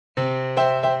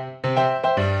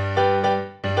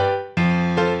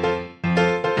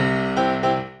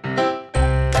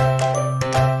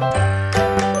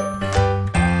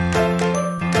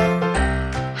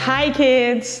Hi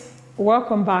kids,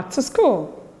 welcome back to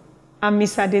school. I'm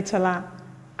Miss Adetola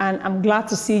and I'm glad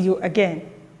to see you again.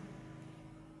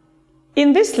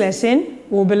 In this lesson,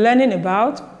 we'll be learning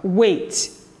about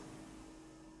weight.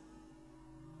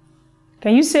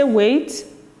 Can you say wait?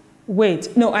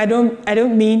 Wait. No, I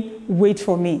don't mean wait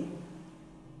for me.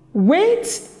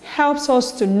 Weight helps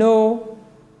us to know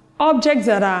objects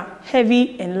that are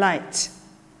heavy and light.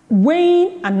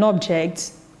 Weighing an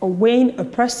object or weighing a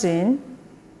person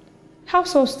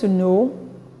helps us to know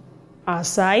our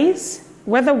size,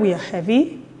 whether we are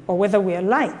heavy or whether we are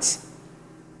light.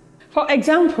 For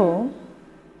example,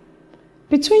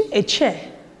 between a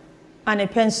chair and a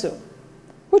pencil,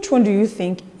 which one do you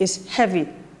think is heavy?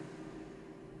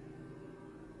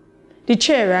 The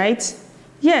chair, right?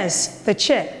 Yes, the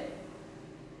chair.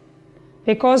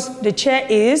 Because the chair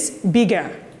is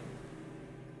bigger.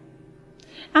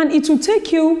 And it will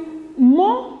take you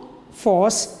more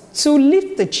force to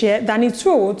lift the chair than it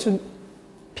will to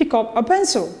pick up a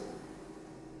pencil.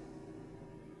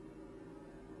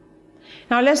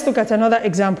 Now let's look at another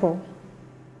example.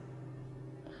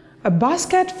 A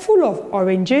basket full of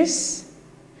oranges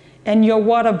and your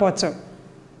water bottle.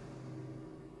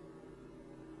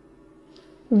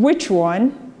 Which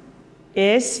one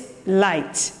is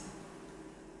light?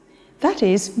 That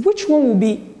is, which one will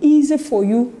be easy for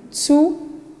you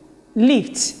to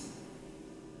lift?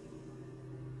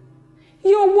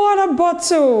 Your water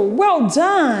bottle. Well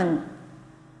done.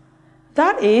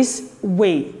 That is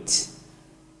weight.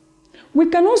 We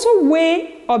can also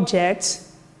weigh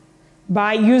objects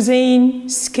by using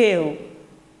scale.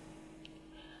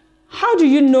 How do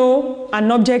you know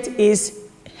an object is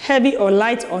heavy or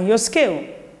light on your scale?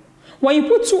 When you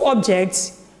put two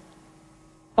objects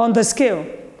on the scale,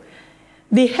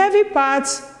 the heavy part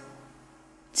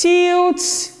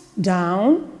tilts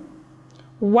down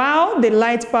while the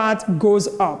light part goes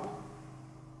up,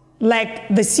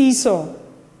 like the seesaw.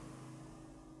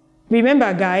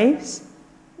 Remember guys,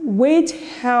 weight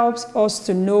helps us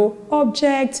to know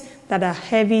objects that are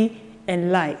heavy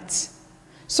and light.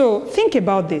 So think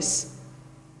about this.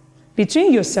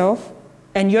 Between yourself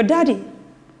and your daddy,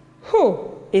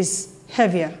 who is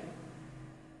heavier?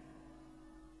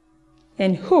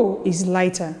 And who is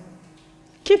lighter?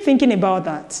 Keep thinking about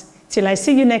that. Till I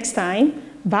see you next time.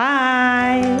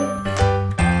 Bye.